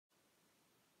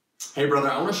Hey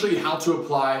brother, I want to show you how to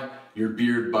apply your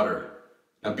beard butter.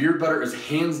 Now beard butter is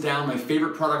hands down my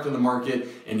favorite product on the market,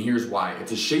 and here's why.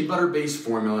 It's a shea butter based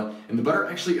formula, and the butter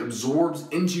actually absorbs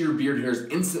into your beard hairs,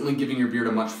 instantly giving your beard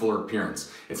a much fuller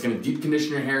appearance. It's going to deep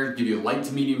condition your hair, give you a light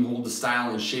to medium hold to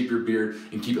style and shape your beard,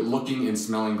 and keep it looking and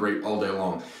smelling great all day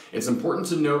long. It's important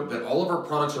to note that all of our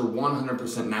products are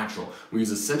 100% natural. We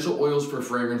use essential oils for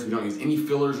fragrance, we don't use any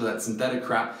fillers or that synthetic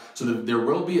crap, so that there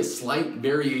will be a slight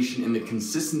variation in the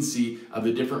consistency of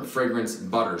the different fragrance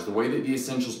butters. The way that the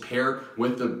essentials pair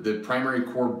with the primary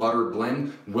core butter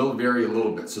blend will vary a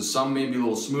little bit. So some may be a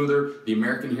little smoother. The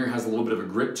American here has a little bit of a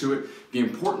grip to it. The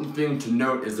important thing to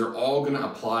note is they're all gonna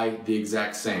apply the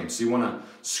exact same. So you wanna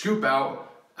scoop out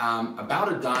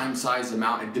about a dime size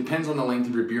amount. It depends on the length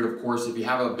of your beard, of course. If you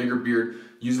have a bigger beard,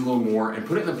 use a little more, and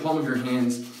put it in the palm of your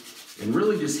hands and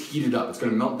really just heat it up. It's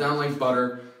gonna melt down like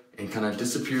butter and kind of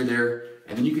disappear there,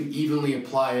 and then you can evenly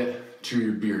apply it to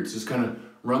your beard. So just kind of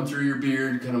run through your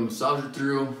beard, kind of massage it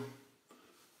through,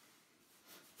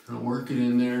 kind of work it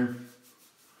in there.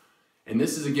 And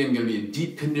this is again gonna be a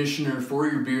deep conditioner for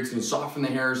your beard. It's gonna soften the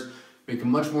hairs, make them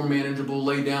much more manageable,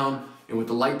 lay down. And with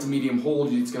the light to medium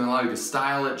hold, it's going to allow you to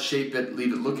style it, shape it,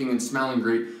 leave it looking and smelling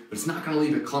great, but it's not going to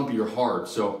leave it clumpy or hard.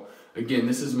 So again,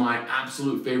 this is my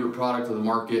absolute favorite product on the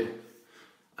market.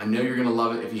 I know you're going to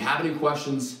love it. If you have any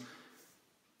questions,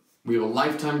 we have a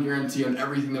lifetime guarantee on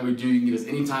everything that we do. You can get us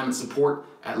anytime at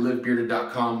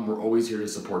support@livebearded.com. We're always here to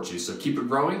support you. So keep it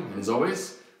growing, and as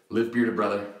always, live bearded,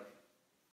 brother.